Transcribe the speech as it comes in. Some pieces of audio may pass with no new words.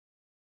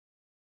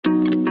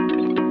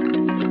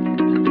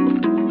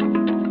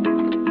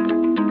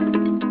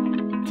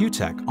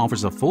Futek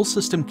offers a full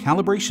system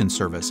calibration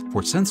service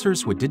for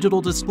sensors with digital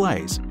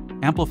displays,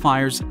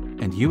 amplifiers,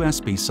 and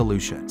USB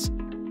solutions.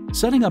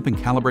 Setting up and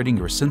calibrating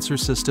your sensor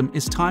system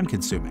is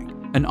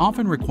time-consuming and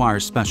often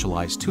requires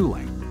specialized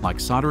tooling like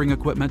soldering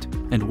equipment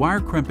and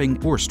wire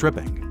crimping or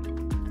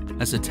stripping.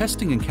 As a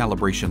testing and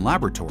calibration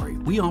laboratory,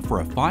 we offer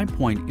a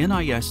 5-point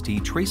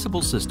NIST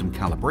traceable system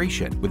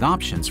calibration with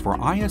options for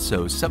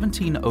ISO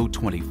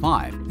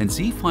 17025 and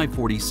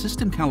Z540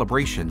 system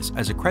calibrations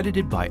as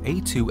accredited by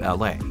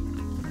A2LA.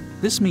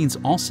 This means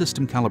all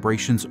system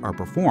calibrations are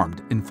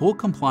performed in full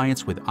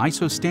compliance with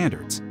ISO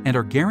standards and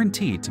are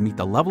guaranteed to meet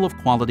the level of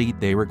quality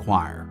they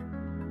require.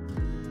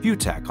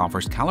 Futek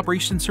offers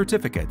calibration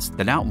certificates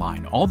that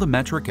outline all the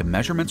metric and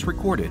measurements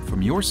recorded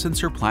from your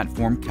sensor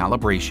platform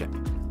calibration.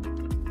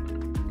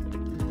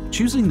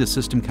 Choosing the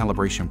system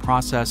calibration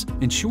process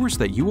ensures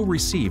that you will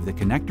receive the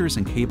connectors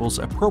and cables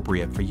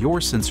appropriate for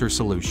your sensor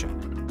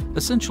solution.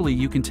 Essentially,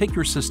 you can take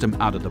your system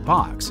out of the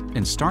box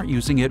and start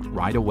using it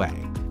right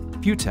away.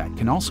 Futek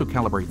can also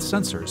calibrate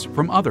sensors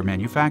from other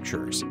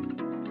manufacturers.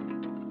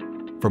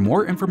 For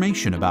more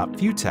information about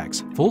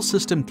Futek's full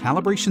system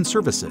calibration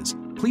services,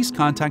 please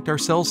contact our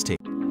sales team.